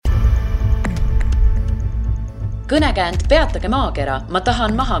Kõnekäänd Peatage maakera, ma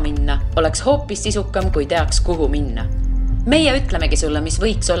tahan maha minna, oleks hoopis sisukam, kui teaks, kuhu minna. Meie ütlemegi sulle, mis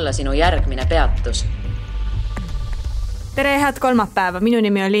võiks olla sinu järgmine peatus. Tere, head kolmapäeva. Minu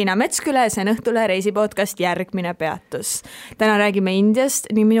nimi on Liina Metsküle ja see on Õhtule reisipodcast Järgmine peatus. Täna räägime Indiast,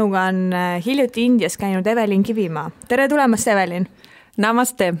 nii minuga on hiljuti Indias käinud Evelin Kivimaa. Tere tulemast, Evelin.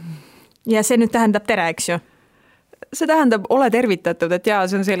 Namaste. Ja see nüüd tähendab tere, eks ju? See tähendab, ole tervitatud, et jaa,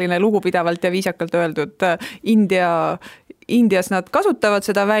 see on selline lugupidavalt ja viisakalt öeldud. Indias nad kasutavad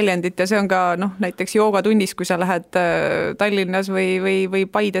seda väljendit ja see on ka näiteks joogatunnis, kui sa lähed Tallinnas või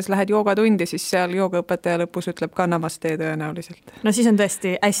Paides lähed joogatundi, siis seal joogaõpetaja lõpus ütleb ka namaste tõenäoliselt. No siis on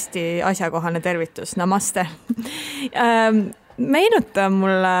tõesti hästi asjakohane tervitus, namaste. Meenuta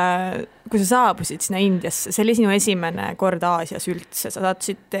mulle, kui sa saabusid sinna Indiasse, see oli sinu esimene kord Aasias üldse, sa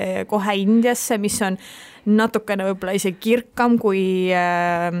sattusid kohe Indiasse, mis on natukene võib-olla isegi kirkam kui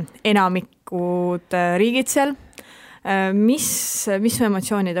enamikud riigid seal. Mis su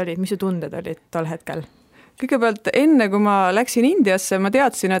emotsioonid olid, mis su tunded olid tol hetkel? Kõigepealt enne, kui ma läksin Indiasse, ma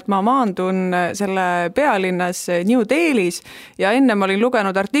teadsin, et ma maandun selle pealinnas New Delhis ja enne ma olin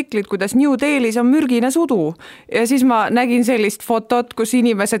lugenud artiklit, kuidas New Delhis on mürgine sudu. Ja siis ma nägin sellist fotot, kus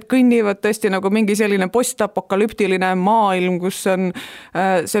inimesed kõnnivad tõesti nagu mingi selline postapokalyptiline maailm, kus on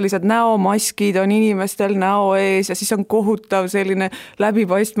sellised näomaskid on inimestel näo ees ja siis on kohutav selline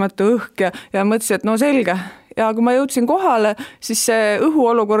läbipaistmatu õhk ja mõtlesin, et no selge. Ja kui ma jõudsin kohale, siis see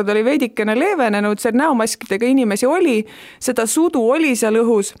õhuolukord oli veidikene leevenenud, see näomaskidega inimesi oli, seda sudu oli seal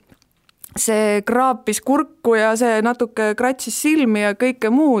õhus, see kraapis kurku ja see natuke kratsis silmi ja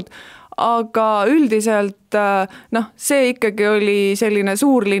kõike muud, aga üldiselt see ikkagi oli selline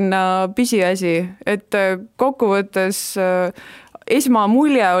suurlinna pisiasi, et kokkuvõttes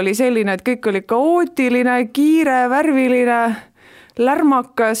esmamulje oli selline, et kõik oli kaootiline, kiire, värviline,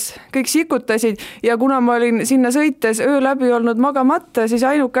 lärmakas, kõik sikutasid ja kuna ma olin sinna sõites öö läbi olnud magamata, siis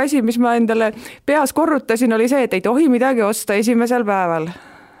ainuke asi, mis ma endale peas korrutasin, oli see, et ei tohi midagi osta esimesel päeval.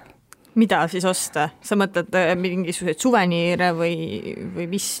 Mida siis osta? Sa mõtled mingisuguseid suveniire või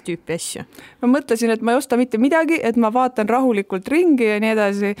mis tüüpi asju? Ma mõtlesin, et ma ei osta mitte midagi, et ma vaatan rahulikult ringi ja nii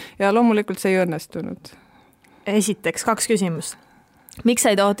edasi ja loomulikult see ei õnnestunud. Esiteks 2 küsimust. Miks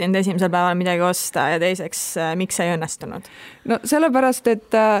sa ei tootinud esimesel päeval midagi osta ja teiseks, miks sa ei õnnestunud? No sellepärast,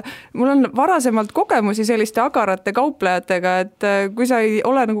 et mul on varasemalt kogemusi selliste agarate kauplejatega, et kui sa ei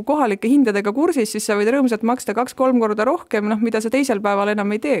ole nagu kohalike hindadega kursis, siis sa võid rõõmsalt maksta 2-3 korda rohkem, mida sa teisel päeval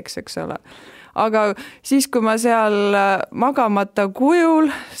enam ei teeks, eks ole. Aga siis, kui ma seal magamata kujul,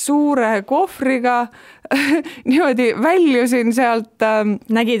 suure kohvriga niimoodi väljusin sealt.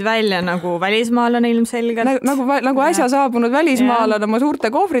 Nägid välja nagu välismaalane ilmselgelt. Nagu äsja saabunud välismaalane oma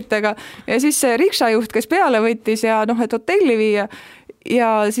suurte kohvritega ja siis see riksajuht, kes peale võttis ja et hotelli viia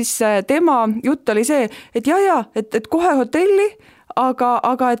ja siis tema jutt oli see, et et kohe hotelli,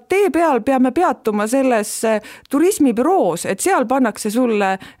 aga et tee peal peame peatuma selles turismibüroos, et seal pannakse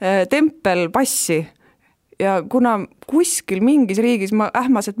sulle tempel passi. Ja kuna kuskil mingis riigis ma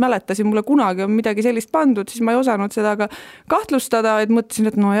ähmaselt mäletasin, mulle kunagi on midagi sellist pandud, siis ma ei osanud seda ka kahtlustada, et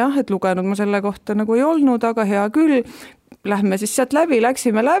mõtlesin, et nojah, et lugenud ma selle kohta nagu ei olnud, aga hea küll. Lähme siis sealt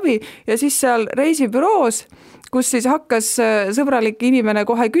läksime läbi ja siis seal reisibüroos, kus siis hakkas sõbralik inimene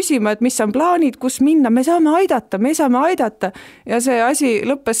kohe küsima, et mis on plaanid, kus minna, me saame aidata. Ja see asi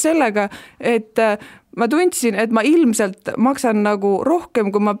lõppes sellega, et ma tundsin, et ma ilmselt maksan nagu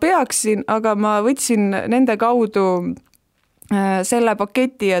rohkem, kui ma peaksin, aga ma võtsin nende kaudu selle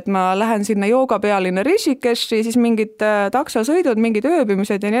paketi, et ma lähen sinna joogapealinna Rishikeshi, siis mingid taksosõidud, mingid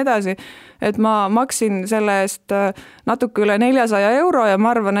ööbimised ja nii edasi, et ma maksin selle eest natuke üle 400 € ja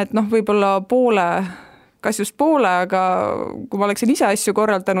ma arvan, et võib-olla kas just poole, aga kui ma oleksin ise asju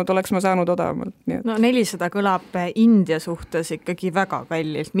korraldanud, oleks ma saanud odavamalt. No 400 kõlab India suhtes ikkagi väga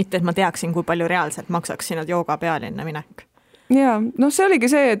kallilt, mitte et ma teaksin, kui palju reaalselt maksaks sinna joogapealinna minek. Ja, see oligi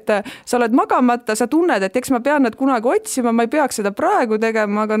see, et sa oled magamata, sa tunned, et eks ma pean nad kunagi otsima, ma ei peaks seda praegu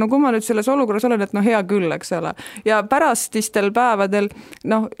tegema, aga kui ma nüüd selles olukorras olen, et hea küll, eks ole. Ja pärastistel päevadel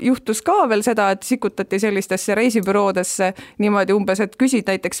juhtus ka veel seda, et sikutati sellistesse reisibüroodesse niimoodi umbes, et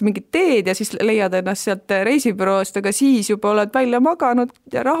küsid näiteks mingit teed ja siis leiad ennast sealt reisibüroost, aga siis juba oled välja maganud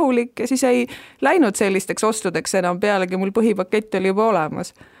ja rahulik ja siis ei läinud sellisteks ostudeks enam, pealegi mul põhipakett oli juba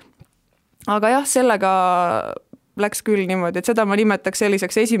olemas. Aga jah, sellega läks küll niimoodi, et seda ma nimetaks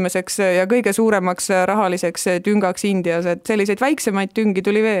selliseks esimeseks ja kõige suuremaks rahaliseks tüngaks Indias, et selliseid väiksemaid tüngi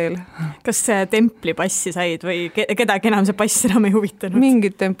tuli veel. Kas templi passi said või kedagi enam see pass enam ei huvitanud?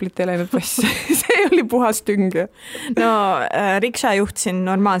 Mingid templit ei läinud passi, see oli puhas tüng. No riksa juhtsin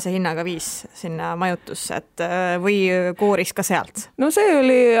normaalse hinnaga viis sinna majutusse, et või kooris ka sealt? No see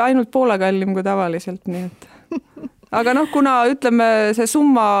oli ainult poole kallim kui tavaliselt, nii et aga noh, kuna ütleme, see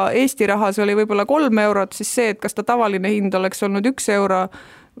summa Eesti rahas oli võib-olla 3 eurot, siis see, et kas ta tavaline hind oleks olnud 1 euro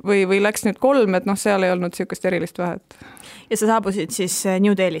või läks nüüd 3, et noh, seal ei olnud niisugust erilist vahet. Ja sa saabusid siis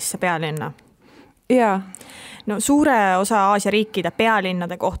New Delhisse pealinna? Jaa. No suure osa Aasia riikide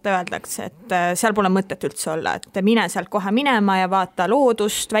pealinnade kohta öeldakse, et seal pole mõtet üldse olla, et mine sealt kohe minema ja vaata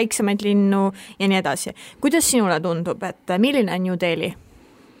loodust, väiksemaid linnu ja nii edasi. Kuidas sinule tundub, et milline on New Delhi?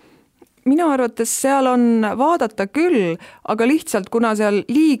 Minu arvates seal on vaadata küll, aga lihtsalt kuna seal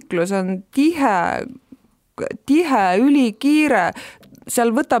liiklus on tihe, ülikiire,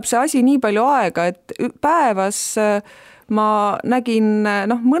 seal võtab see asi nii palju aega, et päevas ma nägin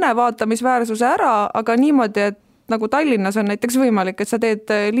mõne vaatamisväärsuse ära, aga niimoodi, et nagu Tallinnas on näiteks võimalik, et sa teed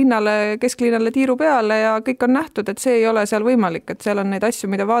kesklinnale tiiru peale ja kõik on nähtud, et see ei ole seal võimalik, et seal on neid asju,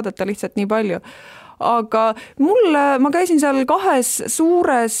 mida vaadata lihtsalt nii palju. Aga ma käisin seal 2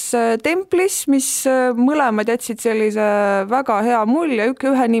 suures templis, mis mõlemad jätsid sellise väga hea mulje,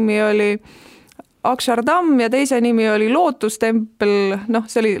 ühe nimi oli Akshardam ja teise nimi oli Lootustempel,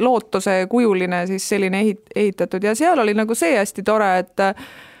 see oli lootuse kujuline siis selline ehitatud ja seal oli nagu see hästi tore, et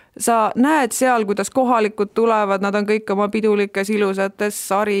sa näed seal, kuidas kohalikud tulevad, nad on kõik oma pidulikes ilusates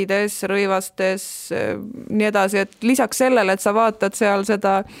sarides, rõivastes, nii edasi, et lisaks sellele, et sa vaatad seal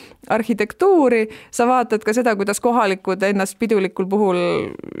seda arhitektuuri, sa vaatad ka seda, kuidas kohalikud ennast pidulikul puhul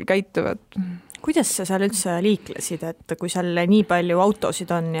käituvad. Kuidas sa seal üldse liiklesid, et kui seal nii palju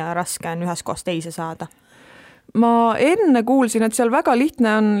autosid on ja raske on ühest kohast teise saada? Ma enne kuulsin, et seal väga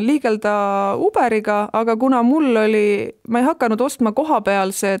lihtne on liigelda Uberiga, aga kuna ma ei hakanud ostma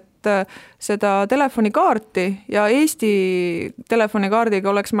kohapealset seda telefonikaarti ja Eesti telefonikaardiga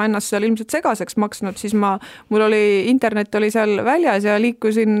oleks ma ennast seal ilmselt segaseks maksnud, siis internet oli seal väljas ja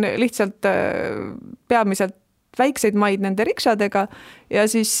liikusin lihtsalt peamiselt väikseid maid nende riksadega ja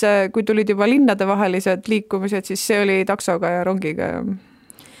siis, kui tulid juba linnade vahelised liikumised, siis see oli taksoga ja rongiga.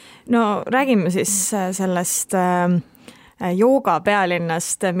 No räägime siis sellest jooga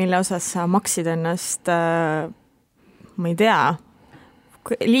pealinnast, mille osas sa maksid ennast, ma ei tea,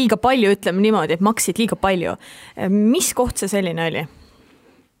 liiga palju, ütleme niimoodi, et maksid liiga palju. Mis koht see selline oli?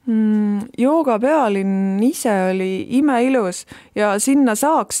 Jooga pealinn ise oli imeilus ja sinna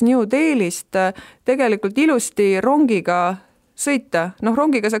saaks New Delhist tegelikult ilusti rongiga sõita.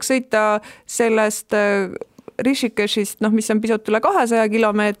 Rongiga saaks sõita sellest Rishikeshist, mis on pisut üle 200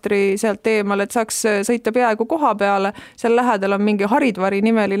 kilomeetri sealt eemal, et saaks sõita peaaegu koha peale. Seal lähedal on mingi Haridvari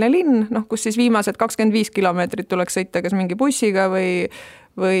nimeline linn, kus siis viimased 25 kilomeetrit tuleks sõita kas mingi bussiga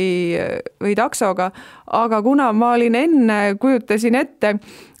või taksoga. Aga kuna ma kujutasin ette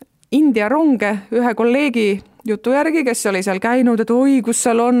India ronge ühe kolleegi jutu järgi, kes oli seal käinud, et oi, kus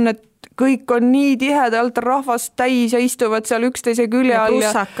seal on, et kõik on nii tihedalt rahvast täis ja istuvad seal üksteise külje all.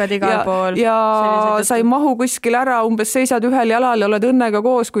 Ja plussakad igal pool. Ja sa ei mahu kuskil ära, umbes seisad ühel jalal ja oled õnnega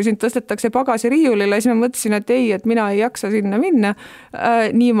koos, kui sind tõstetakse pagasiriiulile. Siis ma mõtlesin, et ei, et mina ei jaksa sinna minna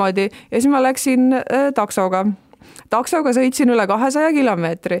niimoodi. Ja siis ma läksin taksoga. Taksoga sõitsin üle 200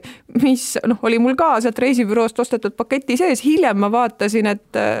 kilomeetri, mis oli mul ka sealt reisibüroost ostetud paketi sees. Hiljem ma vaatasin,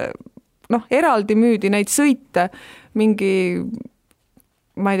 et eraldi müüdi neid sõite mingi,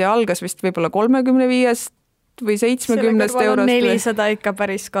 ma ei tea, algas vist võib-olla 35 või 70 eurost. 400 ikka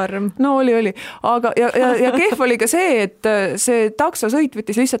päris karm. No oli. Aga ja kehv oli ka see, et see taksosõit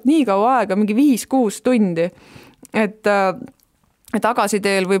võttis lihtsalt nii kaua aega, mingi 5-6 tundi, et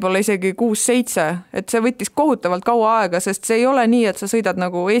tagasiteel võib-olla isegi 6-7, et see võttis kohutavalt kaua aega, sest see ei ole nii, et sa sõidad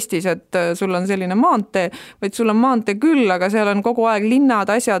nagu Eestis, et sul on selline maantee, vaid sul on maantee küll, aga seal on kogu aeg linnad,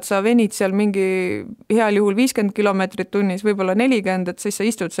 asjad, sa venid seal mingi heal juhul 50 kilomeetrit tunnis, võib-olla 40, et siis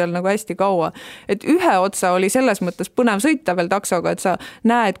sa istud seal nagu hästi kaua. Et ühe otsa oli selles mõttes põnev sõita veel taksoga, et sa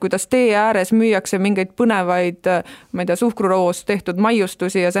näed, kuidas tee ääres müüakse mingeid põnevaid, ma ei tea, suhkruroost tehtud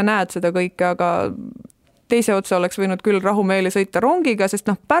maiustusi ja sa näed seda kõike, aga teise otsa oleks võinud küll rahumeeli sõita rongiga, sest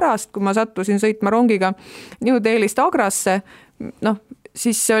pärast, kui ma sattusin sõitma rongiga New Delhist Agrasse,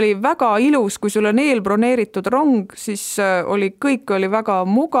 siis see oli väga ilus, kui sul on eelbroneeritud rong, siis kõik oli väga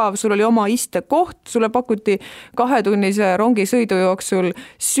mugav, sul oli oma istekoht, sulle pakuti 2-tunnise rongisõidu jooksul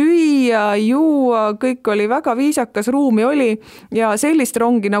süüa, juua, kõik oli väga viisakas, ruumi oli ja sellist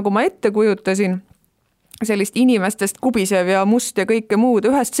rongi, nagu ma ette kujutasin, sellist inimestest kubisev ja must ja kõike muud.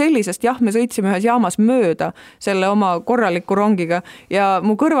 Ühest sellisest, me sõitsime ühes jaamas mööda selle oma korraliku rongiga ja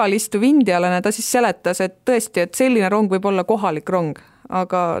mu kõrval istuv indialane, ta siis seletas, et tõesti, et selline rong võib olla kohalik rong,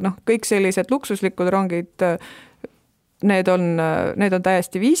 aga kõik sellised luksuslikud rongid need on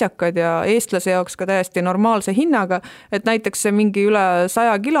täiesti viisakad ja eestlase jaoks ka täiesti normaalse hinnaga, et näiteks see mingi üle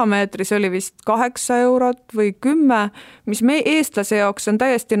 100 kilomeetri, see oli vist 8 eurot või 10, mis me eestlase jaoks on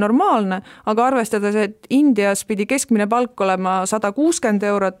täiesti normaalne, aga arvestades, et Indias pidi keskmine palk olema 160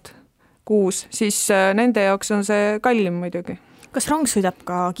 eurot kuus, siis nende jaoks on see kallim muidugi. Kas rong sõidab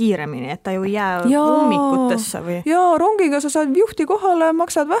ka kiiremini, et ta ju ei jää ummikutesse või? Jaa, rongiga sa saad juhti kohale,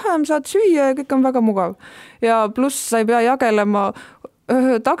 maksad vähem, saad süüa ja kõik on väga mugav. Ja pluss sa ei pea jagelema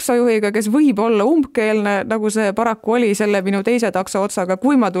taksojuhiga, kes võib olla umbkeelne, nagu see paraku oli selle minu teise takso otsaga,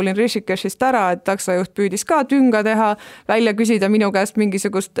 kui ma tulin Rishikeshist ära, et taksojuht püüdis ka tünga teha, välja küsida minu käest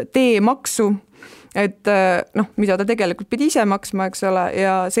mingisugust teemaksu, et mida ta tegelikult pidi ise maksma, eks ole,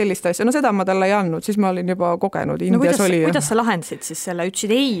 ja sellist asja. No seda ma talle ei andnud, siis ma olin juba kogenud. Kuidas sa lahendasid siis selle?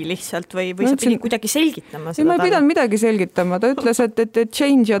 Ütlesid ei lihtsalt või sa pidid kuidagi selgitama seda? Ma ei pidanud midagi selgitama. Ta ütles, et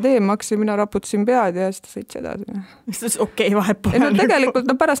change ja teemaks ja mina raputasin pead ja siis ta sõits edasi. Okei, vahet pole.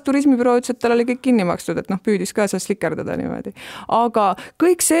 Tegelikult pärast turismibüroo ütles, et tal oli kõik kinni makstud, et püüdis ka seal slikerdada niimoodi. Aga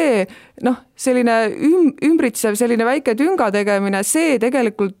kõik see, selline ümbritsev, selline väike tünga tegemine, see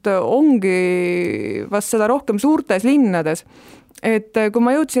tegelikult ongi vast seda rohkem suurtes linnades. Et kui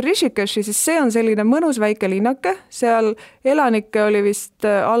ma jõudsin Rishikeshi, siis see on selline mõnus väike linnake, seal elanikke oli vist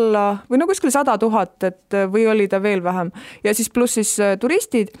alla või kuskil 100 000, et või oli ta veel vähem. Ja siis pluss siis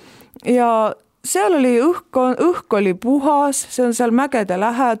turistid ja seal oli õhk oli puhas, see on seal mägede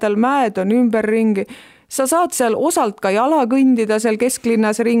lähedal, mäed on ümberringi. Sa saad seal osalt ka jala kõndida seal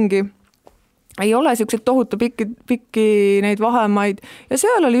kesklinnas ringi. Ei ole siuksed tohutu pikki neid vahemaid ja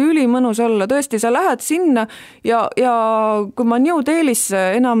seal oli ülimõnus olla. Tõesti, sa lähed sinna ja kui ma New Delhisse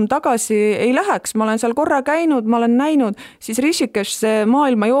enam tagasi ei läheks, ma olen seal korra käinud, ma olen näinud, siis Rishikesh, see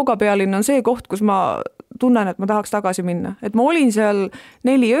maailma joogapealinn on see koht, kus ma tunnen, et ma tahaks tagasi minna. Et ma olin seal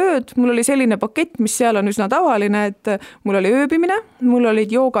 4 ööd, mul oli selline pakett, mis seal on üsna tavaline, et mul oli ööbimine, mul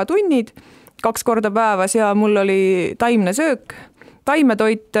olid joogatunnid 2 korda päevas ja mul oli taimne söök.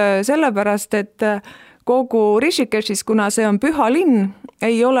 Taimetoit sellepärast, et kogu Rishikeshis, kuna see on püha linn,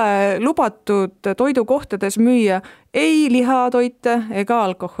 ei ole lubatud toidukohtades müüa ei lihatoite ega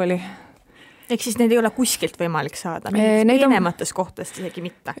alkoholi. Ehk siis need ei ole kuskilt võimalik saada, peenemates kohtades isegi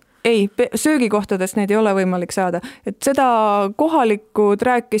mitte? Ei, söögikohtades neid ei ole võimalik saada. Et seda kohalikud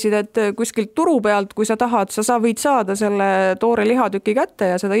rääkisid, et kuskilt turu pealt, kui sa tahad, sa võid saada selle toore lihatüki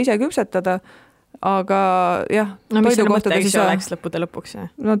kätte ja seda ise küpsetada. Aga jah, mis selle mõte siis oleks lõppude lõpuks?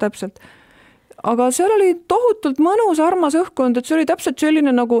 No täpselt. Aga seal oli tohutult mõnus armas õhkkond, et see oli täpselt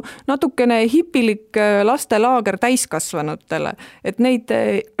selline nagu natukene hipilik lastelaager täiskasvanutele. Et neid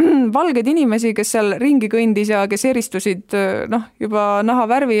valgeid inimesi, kes seal ringi kõndis ja kes eristusid juba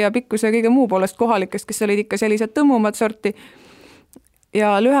nahavärvi ja pikkuse ja kõige muu poolest kohalikest, kes olid ikka sellised tõmmumad sorti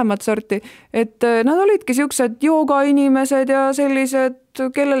ja lühemad sorti, et nad olidki siuksed joogainimesed ja sellised,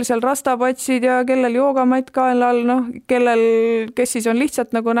 kellel seal rastapatsid ja kellel joogamatt kaela all, kes siis on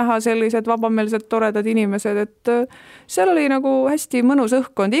lihtsalt nagu näha sellised vabameelsed toredad inimesed, et seal oli nagu hästi mõnus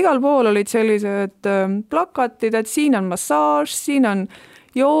õhkkond, igal pool olid sellised plakatid, et siin on massaaž, siin on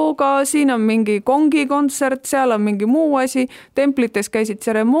jooga, siin on mingi kongikontsert, seal on mingi muu asi, templites käisid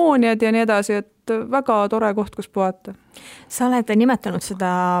tseremooniad ja nii edasi, et väga tore koht, kus puhata. Sa oled nimetanud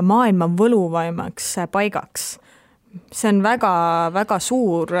seda maailma võluvaimaks paigaks. See on väga, väga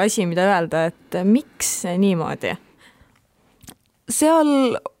suur asi, mida öelda, et miks niimoodi? Seal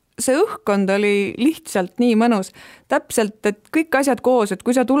see õhkkond oli lihtsalt nii mõnus. Täpselt, et kõik asjad koos, et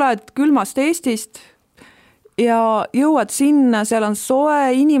kui sa tuled külmast Eestist ja jõuad sinna, seal on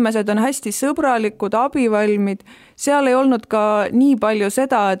soe, inimesed on hästi sõbralikud, abivalmid, seal ei olnud ka nii palju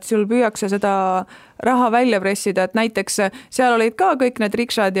seda, et sul püüakse seda raha välja pressida, et näiteks seal olid ka kõik need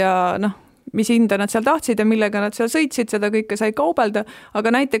rikšad ja mis hinda nad seal tahtsid ja millega nad seal sõitsid, seda kõike sai kaubelda,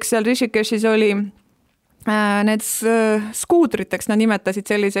 aga näiteks seal Rishikeshis oli need skuutriteks, nad nimetasid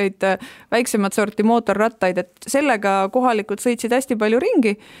selliseid väiksemat sorti mootorrattaid, et sellega kohalikud sõitsid hästi palju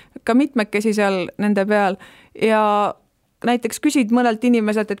ringi, ka mitmekesi seal nende peal ja näiteks küsid mõnelt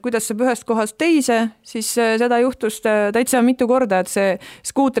inimeselt, et kuidas saab ühest kohast teise, siis seda juhtus täitsa mitu korda, et see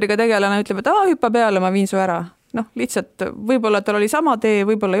skuutriga tegelane ütleb, et hüppa peale, ma viin su ära. Lihtsalt võib-olla tal oli sama tee,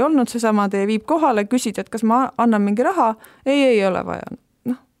 võib-olla ei olnud see sama tee, viib kohale, küsid, et kas ma annan mingi raha, ei ole vaja.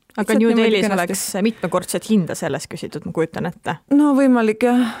 Aga New Delhis oleks mitmekordset hinda selles küsitud, ma kujutan ette. No võimalik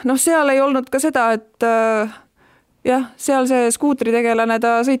jah. Seal ei olnud ka seda, et seal see skuutri tegelane,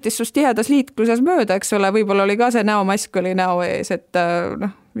 ta sõitis sust tihedas liikluses mööda, eks ole, võib-olla oli ka see näomask oli näo ees, et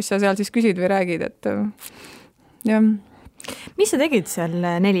mis sa seal siis küsid või räägid, et jah. Mis sa tegid seal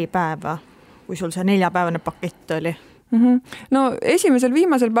 4 päeva, kui sul see 4-päevane pakett oli? No esimesel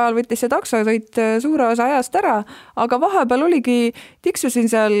viimasel päeval võttis see taksosõit suure osa ajast ära, aga vahepeal oligi, tiksusin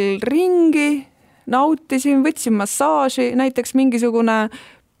seal ringi, nautisin, võtsin massaaži, näiteks mingisugune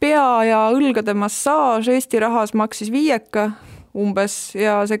pea- ja õlgade massaaž Eesti rahas maksis 5 umbes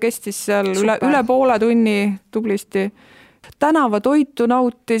ja see kestis seal üle poole tunni tublisti. Tänavatoitu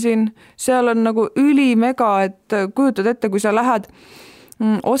nautisin, seal on nagu ülimega, et kujutad ette, kui sa lähed,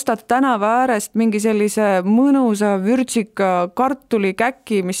 ostad tänava äärest mingi sellise mõnusa vürtsika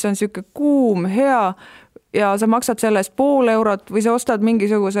kartulikäki, mis on siuke kuum, hea ja sa maksad sellest 0,5 eurot või sa ostad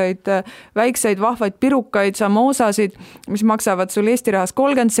mingisuguseid väikseid vahvaid pirukaid, samoosasid, mis maksavad sul Eesti rahas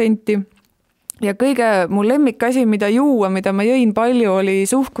 30 senti. Ja kõige mu lemmikasi, mida juua, mida ma jõin palju, oli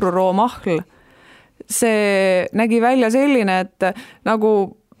suhkruroomahl. See nägi välja selline, et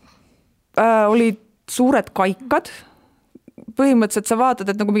nagu olid suured kaikad. Põhimõtteliselt sa vaatad,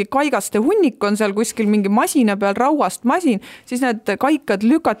 et nagu mingi kaigaste hunnik on seal kuskil mingi masina peal, rauast masin, siis need kaikad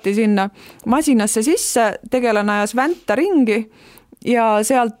lükati sinna masinasse sisse, tegelane ajas vänta ringi ja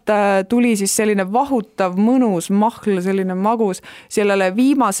sealt tuli siis selline vahutav mõnus mahl, selline magus sellele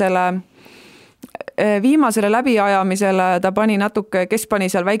viimasele läbiajamisele ta pani natuke, kes pani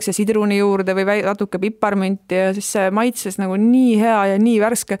seal väikse sidruni juurde või natuke piparmünti ja siis see maitses nagu nii hea ja nii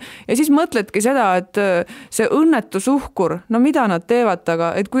värske. Ja siis mõtledki seda, et see õnnetu suhkur, no mida nad teevad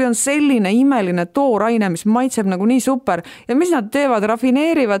taga, et kui on selline imeline tooraine, mis maitseb nagu nii super ja mis nad teevad,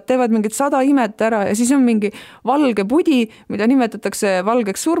 rafineerivad, teevad mingid 100 imet ära ja siis on mingi valge pudi, mida nimetatakse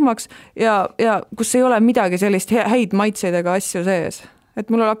valgeks surmaks ja kus ei ole midagi sellist häid maitseid ega asju sees. Et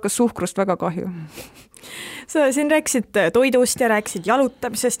mul hakkas suhkrust väga kahju. Sa siin rääkisid toidust ja rääkisid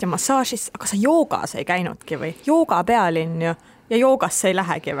jalutamisest ja massaažist, aga sa joogas ei käinudki või? Jooga pealinn ju ja joogasse ei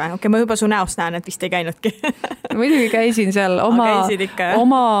lähegi või? Okei, ma juba su näost näen, et vist ei käinudki. Muidugi käisin seal oma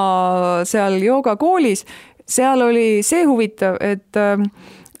seal joogakoolis. Seal oli see huvitav, et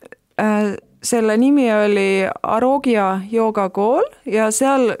selle nimi oli Arogia joogakool ja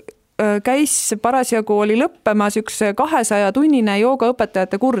seal käis parasjagu oli lõppemas üks 200-tunnine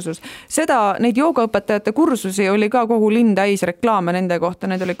joogaõpetajate kursus. Neid joogaõpetajate kursusi oli ka kogu linn täis reklaame nende kohta.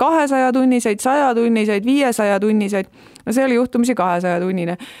 Need oli 200-tunniseid, 100-tunniseid, 500-tunniseid. No see oli juhtumisi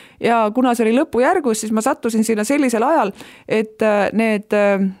 200-tunnine. Ja kuna see oli lõpujärgus, siis ma sattusin sinna sellisel ajal, et need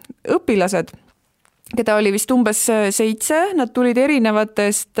õpilased, keda oli vist umbes 7, nad tulid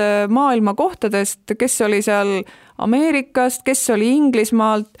erinevatest maailma kohtadest, kes oli seal Ameerikast, kes oli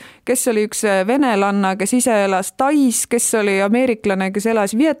Inglismaalt, kes oli üks venelanna, kes ise elas Tais, kes oli ameeriklane, kes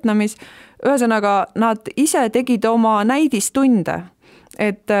elas Vietnamis. Ühesõnaga, nad ise tegid oma näidistunde,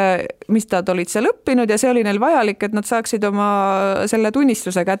 et mis nad olid seal õppinud ja see oli neil vajalik, et nad saaksid oma selle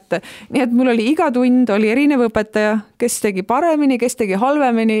tunnistuse kätte. Nii et mul oli iga tund, oli erinev õpetaja, kes tegi paremini, kes tegi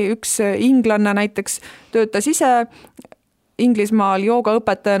halvemini. Üks inglanna näiteks töötas ise Inglismaal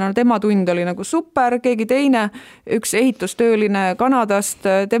joogaõpetajana, tema tund oli nagu super, keegi teine, üks ehitustööline Kanadast,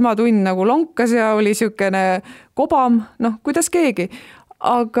 tema tund nagu lonkas ja oli siukene kobam, kuidas keegi.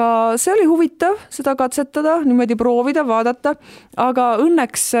 Aga see oli huvitav seda katsetada, niimoodi proovida, vaadata, aga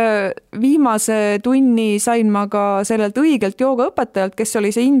õnneks viimase tunni sain ma ka sellelt õigelt joogaõpetajalt, kes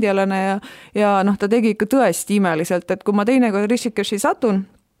oli see indialane ja ta tegi ikka tõesti imeliselt, et kui ma teinekord Rishikeshi satun,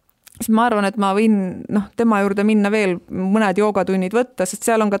 siis ma arvan, et ma võin tema juurde minna veel mõned joogatunnid võtta, sest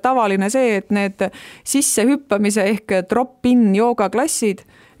seal on ka tavaline see, et need sissehüppamise ehk drop-in joogaklassid,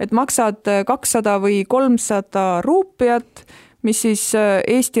 et maksad 200 või 300 ruupiat, mis siis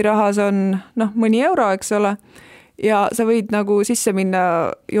Eesti rahas on mõni euro, eks ole, ja sa võid nagu sisse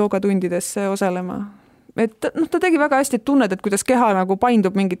minna joogatundidesse osalema. Et ta tegi väga hästi, et tunned, et kuidas keha nagu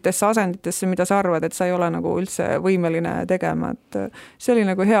paindub mingitesse asenditesse, mida sa arvad, et sa ei ole nagu üldse võimeline tegema, et see oli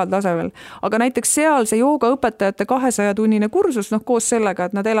nagu heal tasemel. Aga näiteks seal see joogaõpetajate 200-tunnine kursus, koos sellega,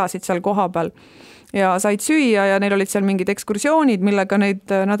 et nad elasid seal kohapeal ja said süüa ja neil olid seal mingid ekskursioonid, millega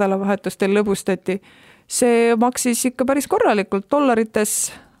neid nädalavahetustel lõbustati. See maksis ikka päris korralikult,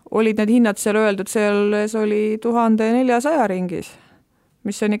 dollarites olid need hinnad seal öeldud, selles oli 1400 ringis.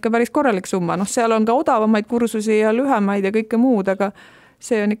 Mis on ikka päris korralik summa. Seal on ka odavamaid kursusi ja lühemaid ja kõike muud, aga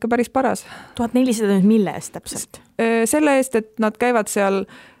see on ikka päris paras. 1400 nüüd mille eest täpselt? Selle eest, et nad käivad seal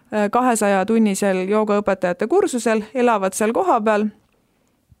 200-tunnisel joogaõpetajate kursusel, elavad seal koha peal.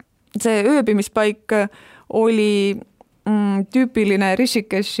 See ööbimispaik oli tüüpiline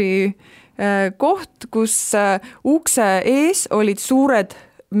Rishikeshi koht, kus ukse ees olid suured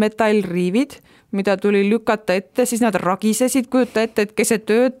metallriivid, mida tuli lükata ette, siis nad ragisesid, kujuta ette, et keset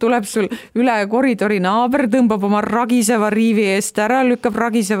ööd tuleb sul üle koridori naaber, tõmbab oma ragiseva riivi eest ära, lükkab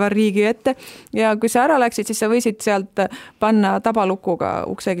ragiseva riigi ette ja kui sa ära läksid, siis sa võisid sealt panna tabalukuga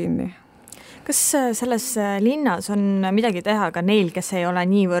ukse kinni. kas selles linnas on midagi teha ka neil, kes ei ole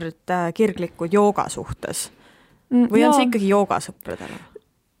niivõrd kirglikud jooga suhtes? Või on see ikkagi joogasõpradele?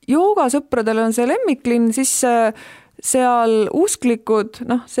 Joogasõpradele on see lemmiklinn, siis seal usklikud,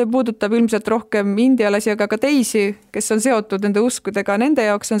 see puudutab ilmselt rohkem indialasi, aga ka teisi, kes on seotud nende uskudega, nende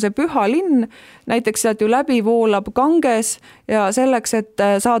jaoks on see püha linn, näiteks sealt ju läbi voolab Ganges ja selleks, et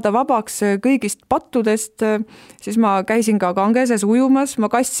saada vabaks kõigist pattudest, siis ma käisin ka Gangeses ujumas,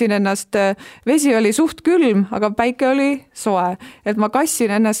 ma kastsin ennast, vesi oli suht külm, aga päike oli soe, et ma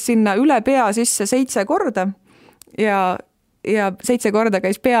kastsin ennast sinna üle pea sisse 7 korda ja 7 korda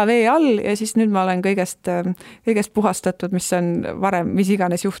käis pea vee all ja siis nüüd ma olen kõigest puhastatud, mis on varem, mis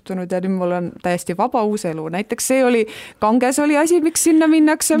iganes juhtunud ja nüüd mul on täiesti vaba uus elu. Näiteks see oli, Ganges oli asi, miks sinna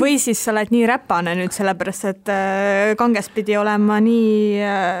minnakse. Või siis sa oled nii räpane nüüd sellepärast, et Ganges pidi olema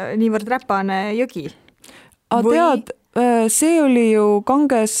niivõrd räpane jõgi. Tead, see oli ju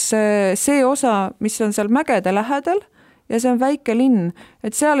Ganges see osa, mis on seal mägede lähedal, ja see on väike linn,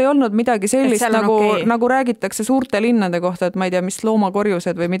 et seal ei olnud midagi sellist, nagu räägitakse suurte linnade kohta, et ma ei tea, mis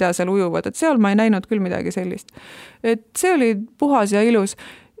loomakorjused või mida seal ujuvad, et seal ma ei näinud küll midagi sellist. Et see oli puhas ja ilus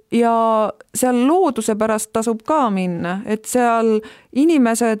ja seal looduse pärast tasub ka minna, et seal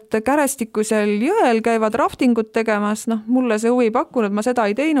inimesed kärestikusel jõel käivad raftingut tegemas, mulle see huvi pakkunud, ma seda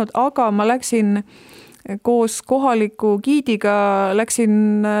ei teinud, aga ma läksin koos kohaliku giidiga,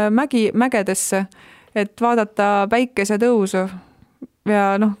 läksin mägedesse, et vaadata päikese tõusu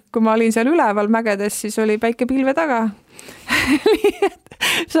ja kui ma olin seal üleval mägedes, siis oli päike pilve taga.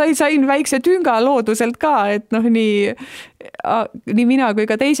 sain väikse tünga looduselt ka, et nii mina kui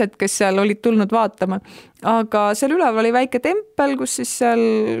ka teised, kes seal olid tulnud vaatama. Aga seal üleval oli väike tempel, kus siis seal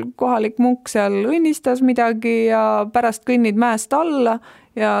kohalik munk seal õnnistas midagi ja pärast kõnnid mäest alla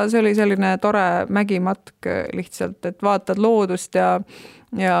ja see oli selline tore mägimatk lihtsalt, et vaatad loodust ja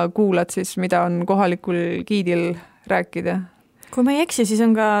kuulad siis, mida on kohalikul giidil rääkida. Kui ma ei eksi, siis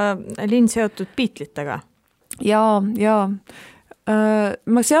on ka linn seotud Beatlitega. Jaa.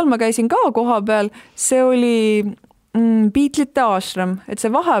 Seal ma käisin ka koha peal, see oli Beatlite ashram, et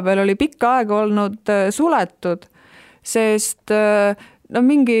see vahepeal oli pikka aega olnud suletud, sest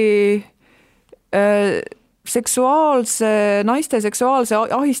mingi naiste seksuaalse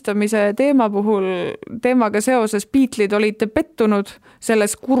ahistamise teemaga seoses Beatlid olid pettunud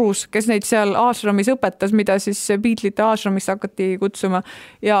selles kurus, kes neid seal ashramis õpetas, mida siis Beatlite ashramis hakati kutsuma.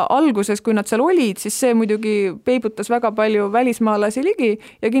 Ja alguses, kui nad seal olid, siis see muidugi peibutas väga palju välismaalasi ligi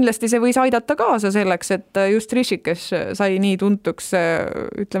ja kindlasti see võis aidata kaasa selleks, et just Rishikesh sai nii tuntuks,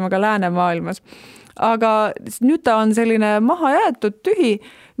 ütleme ka läänemaailmas. Aga nüüd ta on selline maha jäetud tühi,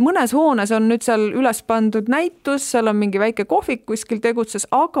 mõnes hoones on nüüd seal üles pandud näitus, seal on mingi väike kohvik kuskil tegutses,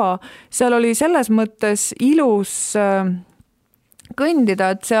 aga seal oli selles mõttes ilus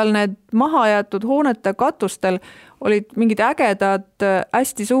kõndida, et seal need maha jäetud hoonete katustel olid mingid ägedad,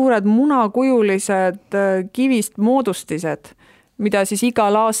 hästi suured munakujulised kivist moodustised, mida siis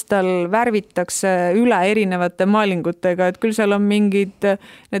igal aastal värvitakse üle erinevate maalingutega, et küll seal on mingid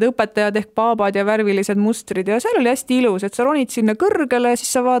need õpetajad ehk baabad ja värvilised mustrid ja seal oli hästi ilus, et sa ronid sinna kõrgele,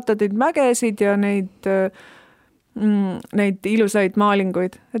 siis sa vaatad neid mägesid ja neid ilusaid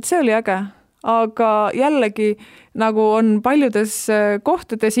maalinguid, et see oli äge. Aga jällegi, nagu on paljudes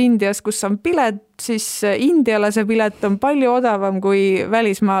kohtades Indias, kus on pilet, siis indialase pilet on palju odavam kui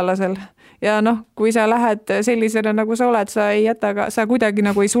välismaalasel. Ja kui sa lähed sellisena, nagu sa oled, sa ei jäta ka, sa kuidagi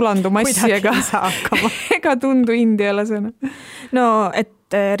nagu ei sulandu massi ega tundu indialasena. No, et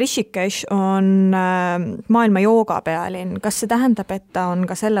Rishikesh on maailma jooga pealinn. Kas see tähendab, et ta on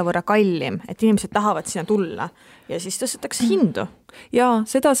ka selle võrra kallim, et inimesed tahavad sinna tulla ja siis tõstetakse hindu? Ja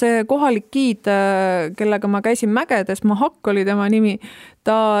seda see kohalik giid, kellega ma käisin mägedes, Mahak oli tema nimi,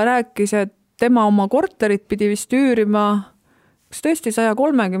 ta rääkis, et tema oma korterit pidi vist üürima tõesti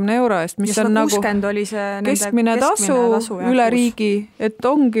 130 euro eest, mis on nagu oli see keskmine tasu üle riigi, et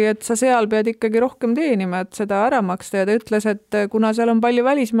ongi, et sa seal pead ikkagi rohkem teenima, et seda ära maksta ja ta ütles, et kuna seal on palju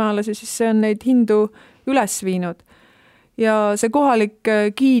välismaalasi, siis see on neid hindu üles viinud. Ja see kohalik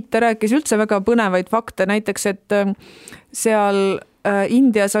giid, ta rääkis üldse väga põnevaid fakte, näiteks, et seal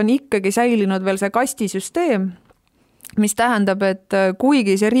Indias on ikkagi säilinud veel see kastisüsteem, mis tähendab, et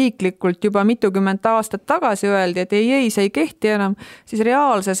kuigi see riiklikult juba mitukümmend aastat tagasi öeldi, et ei, see ei kehti enam, siis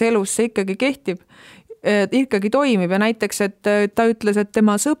reaalses elus see ikkagi kehtib, ikkagi toimib ja näiteks, et ta ütles, et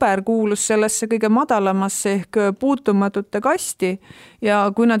tema sõber kuulus sellesse kõige madalamasse ehk puutumatute kasti ja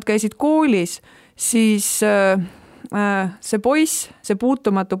kui nad käisid koolis, siis see poiss, see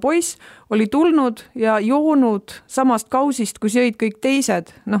puutumatu poiss oli tulnud ja joonud samast kausist, kui jõid kõik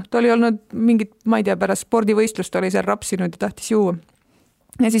teised. Ta oli olnud mingit, ma ei tea, pärast spordivõistlust oli seal rapsinud ja tahtis juua.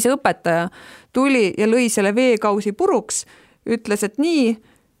 Ja siis õpetaja tuli ja lõi selle veekausi puruks, ütles, et nii,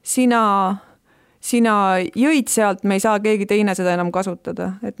 sina jõid sealt, me ei saa keegi teine seda enam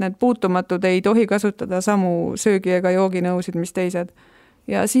kasutada, et need puutumatud ei tohi kasutada samu söögi- ega jooginõusid, mis teised.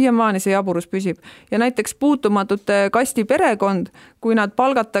 Ja siiamaani see jaburus püsib. Ja näiteks puutumatute kasti perekond, kui nad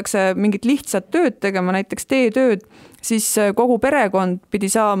palgatakse mingit lihtsat tööd tegema, näiteks teetööd, siis kogu perekond pidi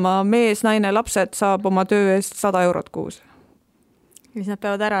saama, mees, naine, lapsed saab oma töö eest 100 eurot kuus. Siis nad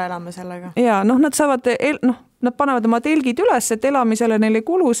peavad ära elama sellega. Ja nad saavad, nad panevad oma telgid üles, et elamisele neil ei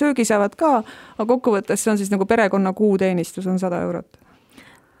kulu, söögi saavad ka, aga kokkuvõttes see on siis nagu perekonna kuuteenistus on 100 eurot.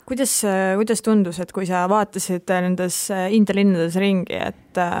 Kuidas tundus, et kui sa vaatasid nendes India linnades ringi,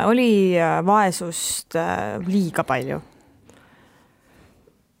 et oli vaesust liiga palju?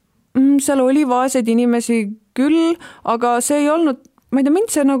 Seal oli vaeseid inimesi küll, aga see ei olnud, ma ei tea,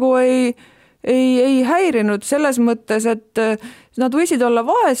 mind see nagu ei häirinud selles mõttes, et nad võisid olla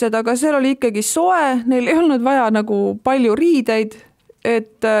vaesed, aga seal oli ikkagi soe, neil ei olnud vaja nagu palju riideid,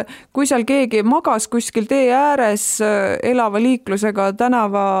 et kui seal keegi magas kuskil tee ääres elava liiklusega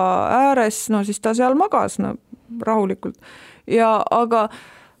tänava ääres, no siis ta seal magas rahulikult. Aga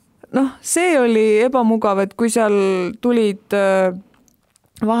see oli ebamugav, et kui seal tulid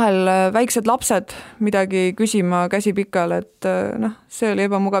vahel väiksed lapsed midagi küsima käsi pikal, et see oli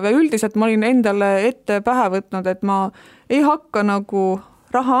ebamugav ja üldiselt ma olin endale ette pähe võtnud, et ma ei hakka nagu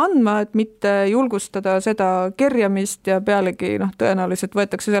raha andma, et mitte julgustada seda kerjamist ja pealegi tõenäoliselt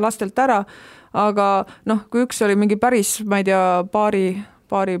võetakse see lastelt ära, aga kui üks oli mingi päris, ma ei tea, paari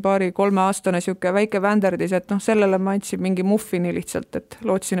 3-aastane siuke väike vänderdis, et sellele ma andsin mingi muffini lihtsalt, et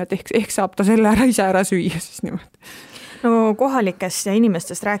lootsin, et ehk saab ta selle ise ära süüa siis niimoodi. No kohalikest ja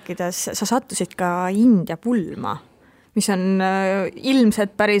inimestest rääkides, sa sattusid ka India pulma, mis on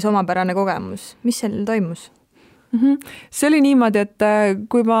ilmselt päris omapärane kogemus. Mis seal toimus? See oli niimoodi, et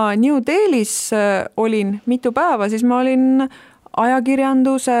kui ma New Delhis olin mitu päeva, siis ma olin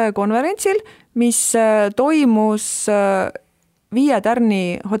ajakirjanduse konverentsil, mis toimus 5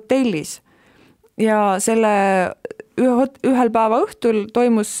 tärni hotellis ja selle ühel päeva õhtul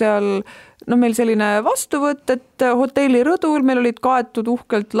toimus seal meil selline vastuvõtt, et hotelli rõdul meil olid kaetud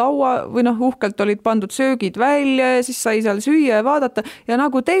uhkelt laua või uhkelt olid pandud söögid välja ja siis sai seal süüa ja vaadata ja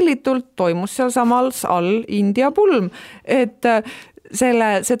nagu tellitult toimus seal samal all India pulm, et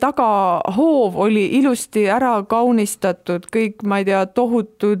see tagahoov oli ilusti ära kaunistatud, kõik, ma ei tea,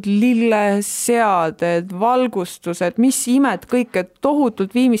 tohutud lilleseaded, valgustused, mis imed, kõik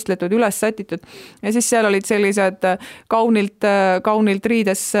tohutult viimistletud, üles sätitud. Ja siis seal olid sellised kaunilt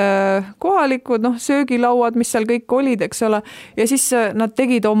riides kohalikud, söögilauad, mis seal kõik olid, eks ole. Ja siis nad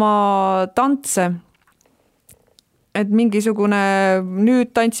tegid oma tantse. Et mingisugune,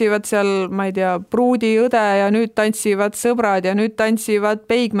 nüüd tantsivad seal, ma ei tea, pruudiõde ja nüüd tantsivad sõbrad ja nüüd tantsivad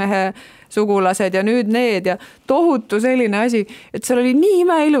peigmehe sugulased ja nüüd need ja tohutu selline asi, et seal oli nii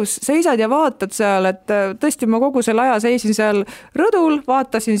imeilus, seisad ja vaatad seal, et tõesti ma kogu selle aja seisin seal rõdul,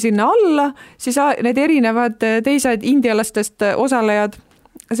 vaatasin sinna alla, siis need erinevad teised indialastest osalejad,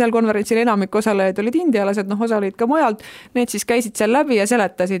 seal konverentsil enamik osalejaid olid indialased, osa olid ka mujalt, need siis käisid seal läbi ja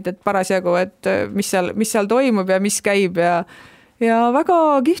seletasid, et parasjagu, et mis seal toimub ja mis käib ja väga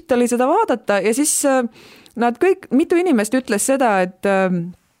kiht oli seda vaadata ja siis nad kõik, mitu inimest ütles seda, et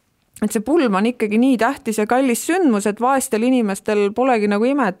see pulm on ikkagi nii tähtis ja kallis sündmus, et vaestel inimestel polegi nagu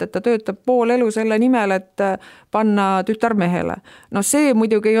imet, et ta töötab pool elu selle nimel, et panna tütar mehele. See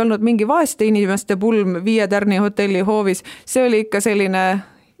muidugi ei olnud mingi vaeste inimeste pulm 5 tärni hotelli hoovis, see oli ikka selline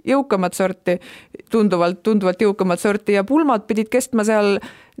jõukamat sorti, tunduvalt jõukamat sorti ja pulmad pidid kestma seal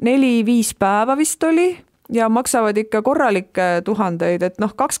 4-5 päeva vist oli ja maksavad ikka korralikke tuhandeid, et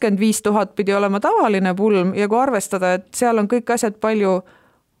 25 000 pidi olema tavaline pulm ja kui arvestada, et seal on kõik asjad palju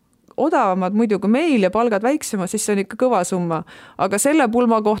odavamad muidu kui meil ja palgad väiksemad, siis see on ikka kõva summa. Aga selle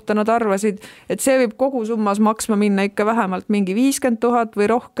pulma kohta nad arvasid, et see võib kogu summas maksma minna ikka vähemalt mingi 50 000 või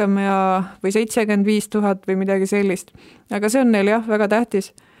rohkem või 75 000 või midagi sellist. Aga see on neil jah, väga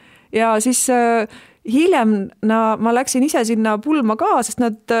tähtis. Ja siis hiljem ma läksin ise sinna pulma ka, sest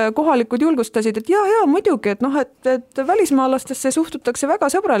nad kohalikud julgustasid, et jaa, muidugi, et välismaalastesse suhtutakse väga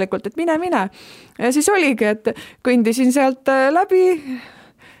sõbralikult, et mine. Ja siis oligi, et kõndisin sealt läbi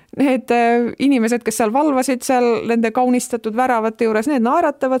need inimesed, kes seal valvasid seal nende kaunistatud väravate juures, need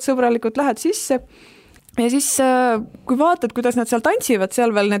naeratavad sõbralikult, lähed sisse ja siis kui vaatad, kuidas nad seal tantsivad,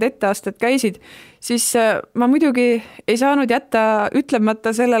 seal veel need etteasted käisid, siis ma muidugi ei saanud jätta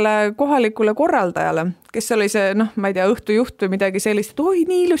ütlemata sellele kohalikule korraldajale, kes oli see, ma ei tea, õhtujuht või midagi sellist, et oi,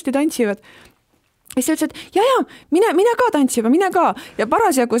 nii ilusti tantsivad. Ja siis ütles, et ja, mine ka tantsima, mine ka. Ja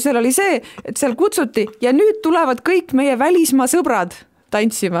parasjagu seal oli see, et seal kutsuti ja nüüd tulevad kõik meie välismaa sõbrad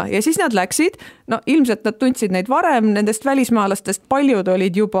tantsima ja siis nad läksid, no ilmselt nad tundsid neid varem, nendest välismaalastest paljud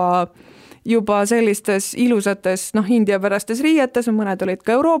olid juba sellistes ilusates, indiapärastes riietes, mõned olid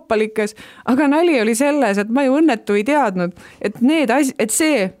ka euroopalikes, aga nali oli selles, et ma ju õnnetu ei teadnud, et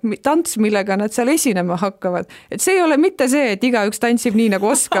see tants, millega nad seal esinema hakkavad, et see ei ole mitte see, et igaüks tantsib nii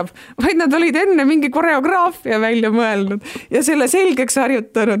nagu oskab, vaid nad olid enne mingi koreograafia välja mõelnud ja selle selgeks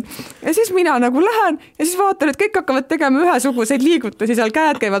harjutanud. Ja siis mina nagu lähen ja siis vaatan, et kõik hakkavad tegema ühesuguseid liigutusi, seal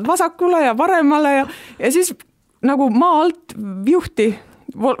käed käivad vasakule ja paremale ja siis nagu maa alt juhti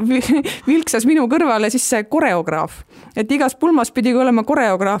vilksas minu kõrvale siis see koreograaf, et igas pulmas pidi olema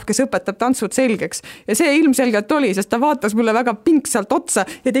koreograaf, kes õpetab tantsud selgeks ja see ilmselgelt oli, sest ta vaatas mulle väga pingsalt otsa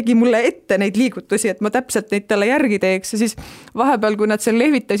ja tegi mulle ette neid liigutusi, et ma täpselt neid talle järgi teeks ja siis vahepeal, kui nad seal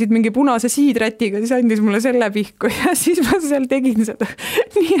lehvitasid mingi punase siidrätiga, siis andis mulle selle pihku ja siis ma seal tegin seda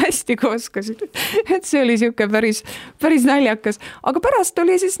nii hästi kui oskasin, et see oli siuke päris naljakas, aga pärast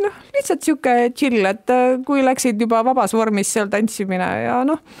oli siis lihtsalt siuke chill, et kui läksid juba vabas vormis seal tantsimine ja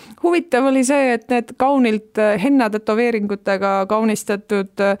huvitav oli see, et need kaunilt hennatetoveeringutega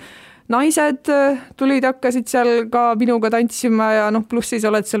kaunistatud naised tulid, hakkasid seal ka minuga tantsima ja pluss siis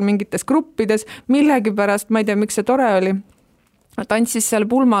oled seal mingites gruppides, millegipärast, ma ei tea, miks see tore oli, tantsis seal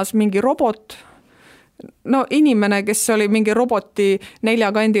pulmas mingi robot, inimene, kes oli mingi roboti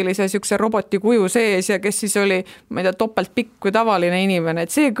neljakandilise siukse roboti kuju sees ja kes siis oli, ma ei tea, topelt pikk kui tavaline inimene,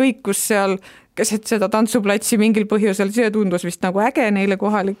 et see kõik, kus seal keset seda tantsuplatsi mingil põhjusel, see tundus vist nagu äge neile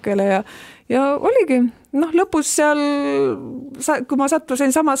kohalikele ja oligi, lõpus seal, kui ma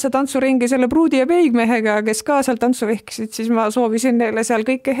sattusin samasse tantsuringi selle pruudi ja peigmehega, kes ka seal tantsu vehkisid, siis ma soovisin neile seal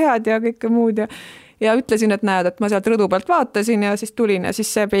kõike head ja kõike muud ja ütlesin, et näed, et ma sealt rõdu pealt vaatasin ja siis tulin ja siis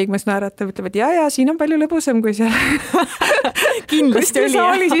see peigmees naeratab, ütleb, et ja, siin on palju lõbusam kui seal. Kindlasti oli.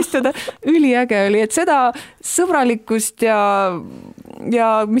 Saalis istuda, üliäge oli, et seda sõbralikkust ja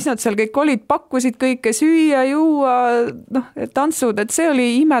mis nad seal kõik olid, pakkusid kõike süüa, juua, tantsud, et see oli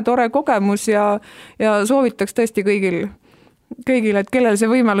imetore kogemus ja soovitaks tõesti kõigil, et kellel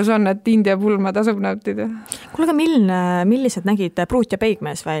see võimalus on, et India pulma tasub nautida. Kuule, aga millised nägid pruut ja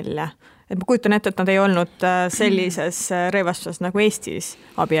peigmees välja? Et ma kujutan ette, et nad ei olnud sellises rõivastuses nagu Eestis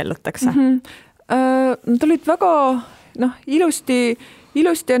abiellutakse. Nad olid väga ilusti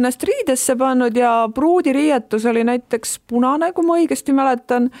ennast riidesse pannud ja pruudi riietus oli näiteks punane, kui ma õigesti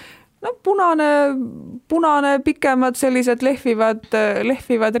mäletan. Punane, pikemad sellised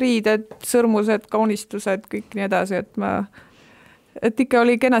lehvivad riided, sõrmused, kaunistused, kõik nii edasi, et ikka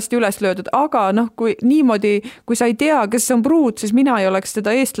oli kenasti üles löödud, aga kui niimoodi, kui sa ei tea, kes on pruut, siis mina ei oleks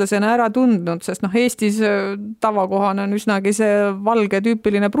teda eestlasena ära tundnud, sest Eestis tavakohane on üsnagi see valge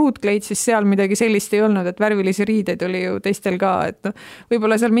tüüpiline pruutkleid, siis seal midagi sellist ei olnud, et värvilisi riideid oli ju teistel ka, et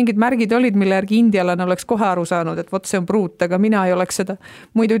võib-olla seal mingid märgid olid, mille järgi indialane oleks kohe aru saanud, et vot see on pruut, aga mina ei oleks seda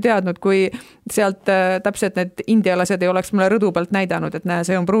muidu teadnud, kui sealt täpselt need indialased ei oleks mulle rõdu pealt näidanud, et näe,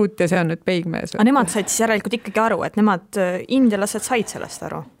 see on pruut ja see on nüüd peigmees. Aga nemad said siis järelikult ikkagi aru, et nemad indialased said sellest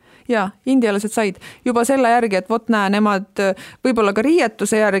aru? Jaa, indialased said juba selle järgi, et vot näe, nemad võib-olla ka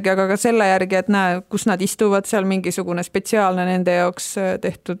riietuse järgi, aga ka selle järgi, et näe, kus nad istuvad, seal mingisugune spetsiaalne nende jaoks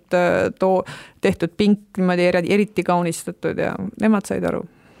tehtud pink, niimoodi eriti kaunistatud ja nemad said aru.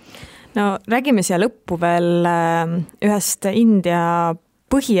 No räägime siia lõppu veel ühest India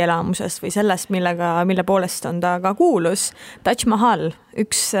põhielamusest või sellest, mille poolest on ta ka kuulus. Taj Mahal,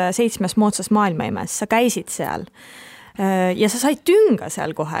 üks 7 moodsast maailmaimes, sa käisid seal. Ja sa said tünga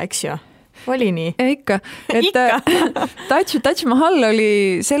seal kohe, eks ju? Oli nii? Ikka. Taj Mahal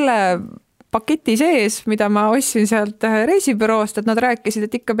oli selle paketi sees, mida ma ostsin sealt reisibüroost, et nad rääkisid,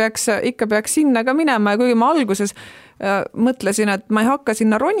 et ikka peaks sinna ka minema ja kuigi ma alguses mõtlesin, et ma ei hakka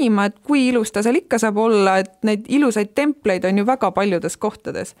sinna ronima, et kui ilus ta seal ikka saab olla, et neid ilusaid templeid on ju väga paljudes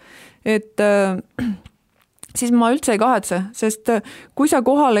kohtades. Et siis ma üldse ei kahetse, sest kui sa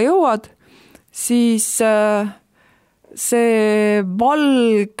kohale jõuad, siis see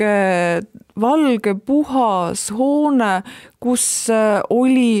valge puhas hoone, kus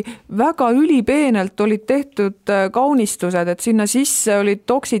oli väga ülipeenelt olid tehtud kaunistused, et sinna sisse olid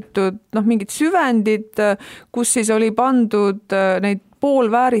toksitud mingid süvendid, kus siis oli pandud neid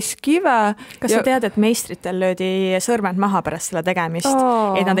poolvääriskive. Kas sa tead, et meistritel löödi sõrmed maha pärast selle tegemist,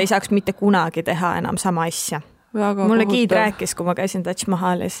 et nad ei saaks mitte kunagi teha enam sama asja? Mulle giid rääkis, kui ma käisin Taj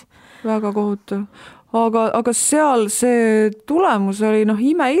Mahalis. Väga kohutav. Aga seal see tulemus oli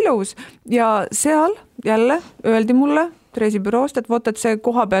imeilus ja seal jälle öeldi mulle reisibüroost, et vot, et see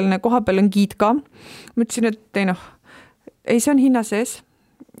kohapeal on giid ka. Ma ütlesin, et ei, see on hinna sees.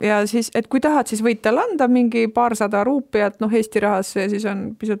 ja siis, et kui tahad, siis võid talle anda mingi 200 ruupiat, Eesti rahas siis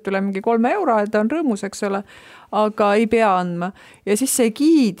on pisut üle mingi 3 euro, et ta on rõõmus, eks ole, aga ei pea andma. Ja siis see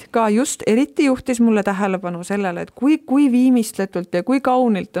giid ka just eriti juhtis mulle tähelepanu sellele, et kui viimistletult ja kui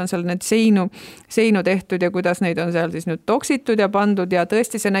kaunilt on seal need seinu tehtud ja kuidas neid on seal siis nüüd toksitud ja pandud ja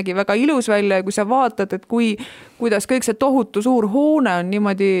tõesti see nägi väga ilus välja ja kui sa vaatad, et kuidas kõik see tohutu suur hoone on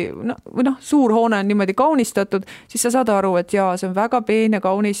niimoodi, suur hoone on niimoodi kaunistatud, siis sa saad aru, et jaa, see on väga peen ja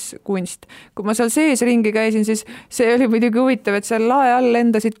kaunis kunst. Kui ma seal sees ringi käisin, siis see oli muidugi huvitav, et seal lae all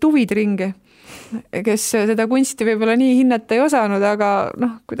lendasid tuvid ringi, kes seda kunsti võib-olla nii hinnata ei osanud, aga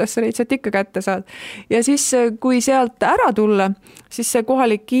kuidas sa neid sealt ikka kätte saad. Ja siis, kui sealt ära tulla, siis see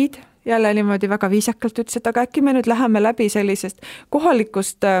kohalik giid jälle niimoodi väga viisakalt ütles, et aga äkki me nüüd läheme läbi sellisest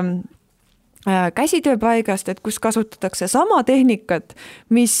kohalikust käsitööpaigast, et kus kasutatakse sama tehnikat,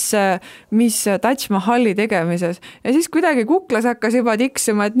 mis Taj Mahali tegemises. Ja siis kuidagi kuklas hakkas juba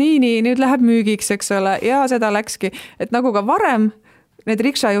tiksuma, et nii, nüüd läheb müügiks, eks ole, ja seda läkski, et nagu ka varem need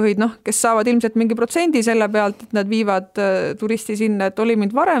riksajuhid, kes saavad ilmselt mingi protsendi selle pealt, et nad viivad turisti sinna, et oli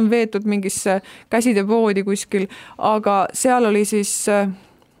mind varem veetud mingisse käsitööpoodi kuskil, aga seal oli siis,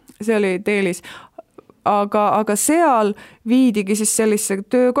 see oli Deelis, aga seal viidigi siis sellise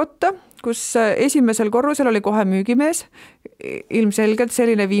töökotta, kus esimesel korrusel oli kohe müügimees, ilmselgelt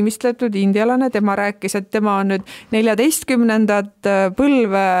selline viimistletud indialane, tema rääkis, et tema on nüüd 14.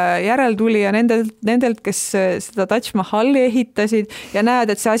 põlve järeltulija nendelt, kes seda Taj Mahali ehitasid ja näed,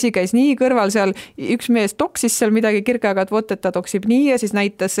 et see asi käis nii kõrval seal, üks mees toksis seal midagi kirgaga, et vot, et ta toksib nii ja siis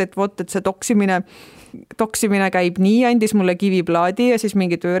näitas, et vot, et see toksimine käib nii, andis mulle kiviplaadi ja siis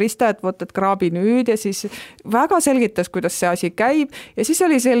mingi tööriista, et vot, et kraabi nüüd ja siis väga selgitas, kuidas see asi käib ja siis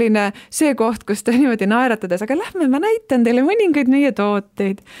oli selline see koht, kus ta niimoodi naeratades, aga lähme, ma näitan teile mõningaid meie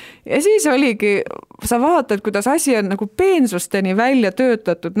tooteid. Ja siis oligi, sa vaatad, kuidas asi on nagu peensusteni välja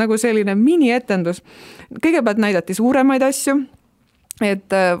töötatud, nagu selline minietendus. Kõigepealt näidati suuremaid asju,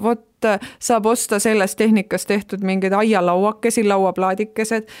 et vot saab osta sellest tehnikas tehtud mingeid aialauakesi,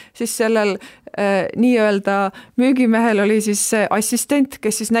 lauaplaadikesed, siis sellel nii-öelda müügimehel oli siis assistent,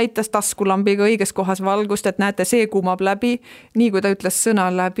 kes siis näitas taskulambiga õiges kohas valgust, et näete, see kumab läbi, nii kui ta ütles sõna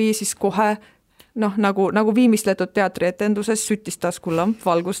läbi, siis kohe nagu viimistletud teatrietenduses süttis taskulamp,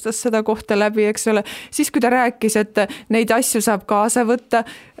 valgustas seda kohta läbi, eks ole. Siis kui ta rääkis, et neid asju saab kaasa võtta,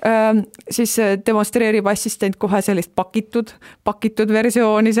 siis demonstreerib assistent kohe sellist pakitud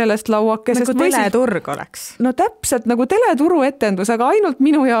versiooni sellest lauakesest. Nagu teleturg oleks. No täpselt nagu teleturu etendus, aga ainult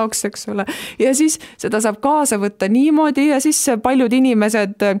minu jaoks, eks ole. Ja siis seda saab kaasa võtta niimoodi ja siis paljud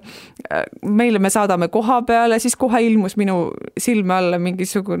inimesed, meile me saadame koha peale, siis kohe ilmus minu silme alla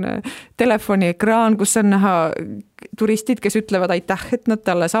mingisugune telefoni ekraan, kus on näha turistid, kes ütlevad aitäh, et nad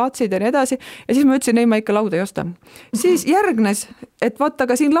talle saatsid ja nii edasi. Ja siis ma ütlesin, ei, ma ikka lauda ei osta. Siis järgnes, et vaata,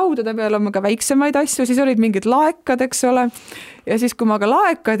 aga siin laudade peal on ka väiksemaid asju, siis olid mingid laekad, eks ole. Ja siis, kui ma ka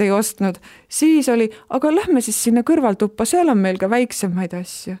laekad ei ostnud, siis oli, aga lähme siis sinna kõrvaltuppa, seal on meil ka väiksemaid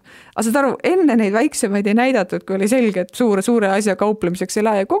asju. Aga saad aru, enne neid väiksemaid ei näidatud, kui oli selge, et suure asja kauplemiseks ei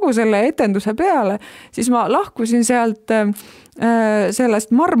lähe. Ja kogu selle etenduse peale, siis ma lahkusin sealt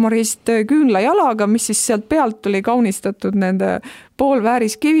sellest marmorist küünlajalaga, mis siis sealt pealt tuli kaunistatud nende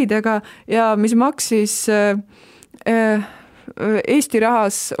poolvääriskividega ja mis maksis Eesti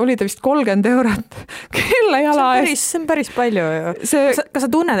rahas oli ta vist 30 eurot küünlajala eest. See on päris palju ju. Kas sa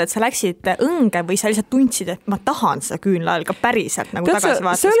tunned, et sa läksid õnge või sa lihtsalt tundsid, et ma tahan seda küünlajalga ka päriselt nagu tagasi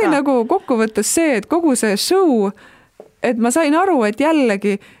vaatas? See oli nagu kokkuvõttes see, et kogu see show, et ma sain aru, et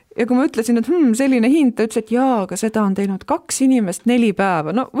jällegi ja kui ma ütlesin, et selline hind, ta ütles, et jaa, aga seda on teinud 2 inimest 4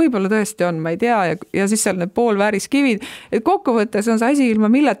 päeva. No võib-olla tõesti on, ma ei tea, ja siis seal need poolvääriskivid. Et kokkuvõttes on see asi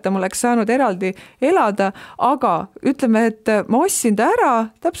ilma milleta, ma oleks saanud eraldi elada, aga ütleme, et ma ostsin ta ära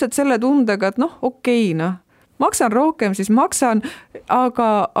täpselt selle tundega, et okei, maksan rohkem, siis maksan,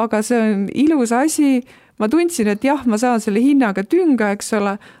 aga see on ilus asi. Ma tundsin, et jah, ma saan selle hinnaga tünga, eks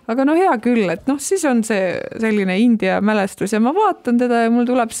ole, aga hea küll, et siis on see selline India mälestus ja ma vaatan teda ja mul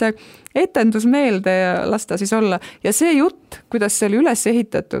tuleb see etendus meelde ja las ta siis olla. Ja see jutt, kuidas see oli üles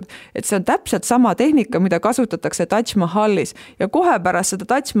ehitatud, et see on täpselt sama tehnika, mida kasutatakse Taj Mahalis ja kohe pärast seda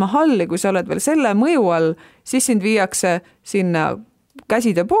Taj Mahali, kui sa oled veel selle mõju all, siis sind viiakse sinna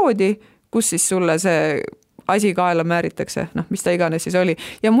käsitööpoodi, kus siis sulle see asi kaela määritakse, mis ta iganes siis oli.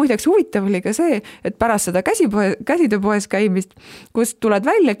 Ja muideks huvitav oli ka see, et pärast seda käsitööpoes käimist, kus tuled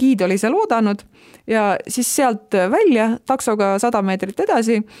välja, giid oli seal oodanud ja siis sealt välja taksoga 100 meetrit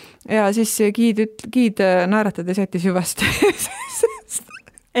edasi ja siis giid naeratades jättis hüvasti.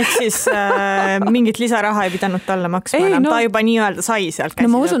 ehk siis mingit lisaraha ei pidanud talle maksma enam, ta juba nii-öelda sai sealt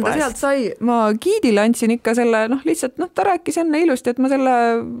käsitööpoest. No ma usun, ta sealt sai, ma giidile andsin ikka selle, lihtsalt ta rääkis enne ilusti, et ma selle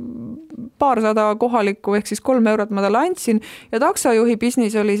 200 kohalikku ehk siis 3 eurot ma talle andsin ja taksojuhi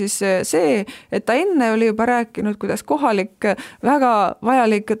business oli siis see, et ta enne oli juba rääkinud, kuidas kohalik väga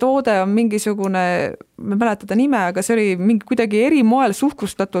vajalik toode on mingisugune, ma ei mäleta ta nime, aga see oli mingi kuidagi eri moel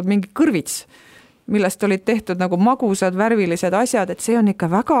suhkrustatud mingi kõrvits, millest olid tehtud nagu magusad, värvilised asjad, et see on ikka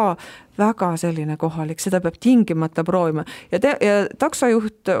väga selline kohalik, seda peab tingimata proovima. Ja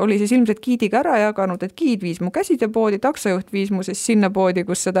taksojuht oli siis ilmselt giidiga ära jaganud, et giid viis mu käsitööpoodi, taksojuht viis mu siis sinna poodi,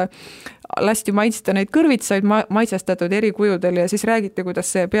 kus seda lasti maitsta neid kõrvitsaid maitsestatud eri kujudel ja siis räägiti,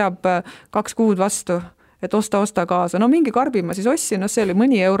 kuidas see peab 2 kuud vastu, et osta kaasa. No mingi karbi ma siis ostsin, see oli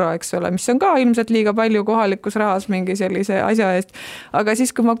mõni euro, eks ole, mis on ka ilmselt liiga palju kohalikus rahas mingi sellise asja eest. Aga siis,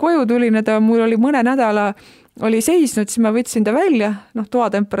 kui ma koju tulin, et mul oli mõne nädala oli seisnud, siis ma võtsin ta välja,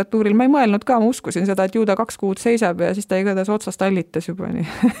 toatemperatuuril, ma ei mõelnud ka, ma uskusin seda, et ju ta 2 kuud seisab ja siis ta igatahes otsast allitas juba nii.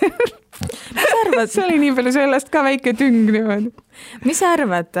 Mis arvad? See oli nii palju sellest ka väike tüng niimoodi. Mis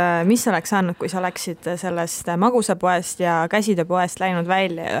arvad, mis oleks saanud, kui sa oleksid sellest magusapoest ja käsitööpoest läinud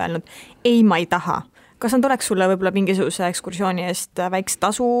välja ja öelnud, ei, ma ei taha. Kas on tuleks sulle võib-olla mingisuguse ekskursiooni eest väikse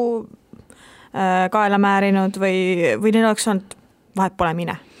tasu kaela määrinud või neil oleks olnud vahet pole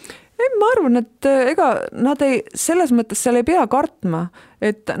mine? Ei, ma arvan, et ega nad ei, selles mõttes seal ei pea kartma,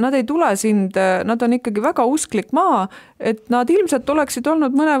 et nad ei tule sind, nad on ikkagi väga usklik maa, et nad ilmselt oleksid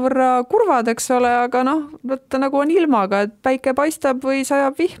olnud mõnevõrra kurvad, eks ole, aga võtta nagu on ilmaga, et päike paistab või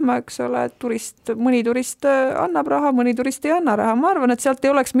sajab vihma, eks ole, et mõni turist annab raha, mõni turist ei anna raha. Ma arvan, et sealt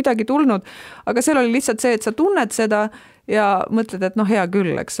ei oleks midagi tulnud, aga seal oli lihtsalt see, et sa tunned seda ja mõtled, et hea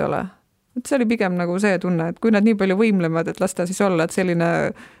küll, eks ole. Et see oli pigem nagu see tunne, et kui nad nii palju võimlevad, et lasta siis olla, et selline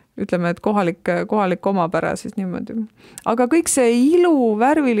ütleme, et kohalik omapära siis niimoodi. Aga kõik see ilu,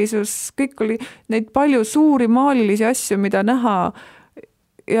 värvilisus, kõik oli neid palju suuri maalilisi asju, mida näha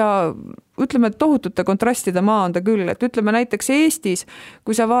ja ütleme, et tohutute kontrastide maa on ta küll, et ütleme näiteks Eestis,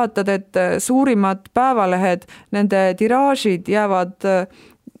 kui sa vaatad, et suurimad päevalehed, nende tiraažid jäävad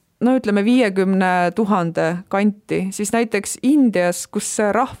ütleme 50 000 kanti, siis näiteks Indias, kus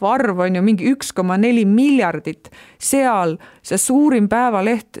rahvaarv on ju mingi 1,4 miljardit, seal see suurim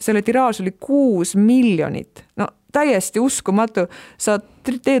päevaleht, selle tiraaž oli 6 miljonit. Täiesti uskumatu. Sa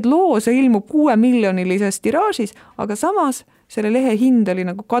teed loo, see ilmub 6 miljonilises tiraažis, aga samas selle lehe hind oli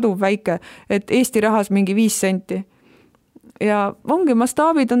nagu kaduv väike, et Eesti rahas mingi 5 senti. Ja ongi,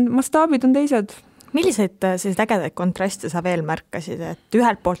 mastaabid on teised. Milliseid sellised ägedaid kontraste sa veel märkasid, et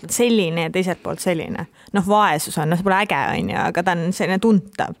ühelt poolt on selline ja teiselt poolt selline? Vaesus on, see pole äge, aga ta on selline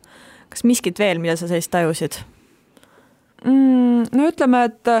tuntav. Kas miskit veel, mida sa sellist tajusid? Ütleme,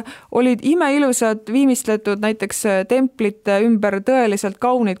 et olid imeilusad viimistletud näiteks templite ümber tõeliselt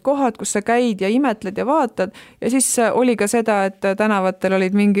kaunid kohad, kus sa käid ja imetled ja vaatad ja siis oli ka seda, et tänavatel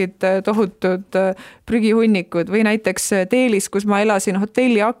olid mingid tohutud prügihunnikud või näiteks Teelis, kus ma elasin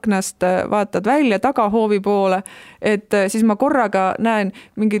hotelli aknast, vaatad välja tagahoovi poole, et siis ma korraga näen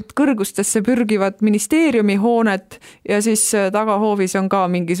mingit kõrgustesse pürgivat ministeeriumi hoonet ja siis tagahoovis on ka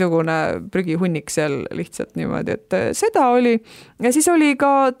mingisugune prügihunnik seal lihtsalt niimoodi, et seda oli. Ja siis oli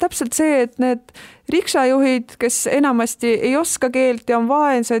ka täpselt see, et need riksajuhid, kes enamasti ei oska keelt ja on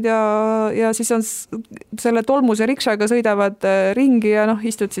vaensed ja siis on selle tolmuse riksaga sõidavad ringi ja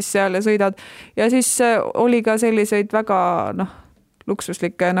istud siis seal ja sõidad. Ja siis oli ka selliseid väga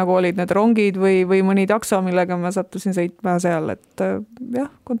luksuslikke, nagu olid need rongid või mõni takso, millega ma sattusin sõitma seal, et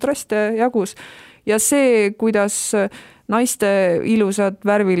kontraste jagus. Ja see, kuidas naiste ilusad,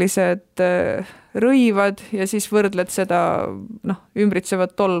 värvilised rõivad ja siis võrdled seda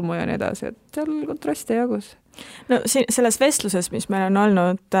ümbritsevat tolmu ja nii edasi, et seal kontraste jagus. Selles vestluses, mis meil on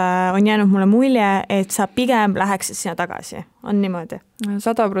olnud, on jäänud mulle mulje, et sa pigem läheksid sinna tagasi. On niimoodi?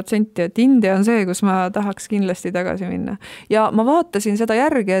 100%, et India on see, kus ma tahaks kindlasti tagasi minna. Ja ma vaatasin seda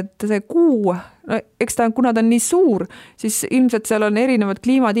järgi, et see kuu, eks kuna ta on nii suur, siis ilmselt seal on erinevad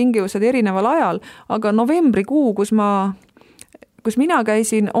kliimatingimused erineval ajal, aga novembrikuu, kus mina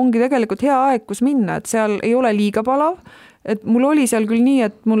käisin, ongi tegelikult hea aeg, kus minna, et seal ei ole liiga palav, et mul oli seal küll nii,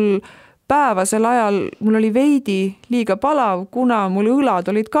 et mul päevasel ajal mul oli veidi liiga palav, kuna mul õlad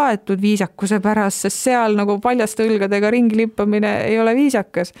olid kaetud viisakuse pärast, sest seal nagu paljaste õlgadega ringi lippamine ei ole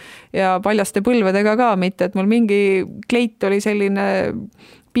viisakas ja paljaste põlvedega ka mitte, et mul mingi kleit oli selline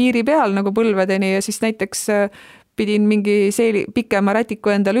piiri peal nagu põlvedeni ja siis näiteks pidin mingi pikema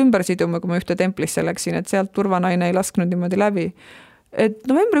rätiku endale ümber siduma, kui ma ühte templisse läksin, et sealt turvanaine ei lasknud niimoodi läbi. Et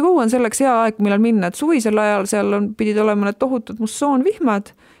novembrikuu on selleks hea aeg, millal minna, et suvisel ajal seal pidid olema need tohutud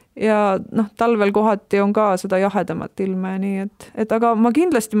mussoonvihmad ja talvel kohati on ka seda jahedamat ilme, nii et aga ma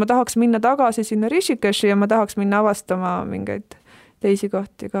tahaks minna tagasi sinna Rishikeshi ja ma tahaks minna avastama mingeid teisi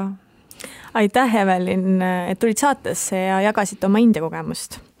kohti ka. Aitäh, Evelin, et tulid saatesse ja jagasid oma India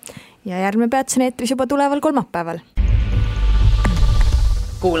kogemust. Ja järgmine peatus on eetris juba tuleval kolmapäeval.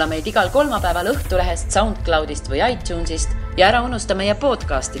 Kuula meid igal kolmapäeval Õhtulehest, SoundCloudist või iTunesist ja ära unusta meie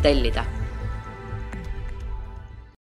podcasti tellida.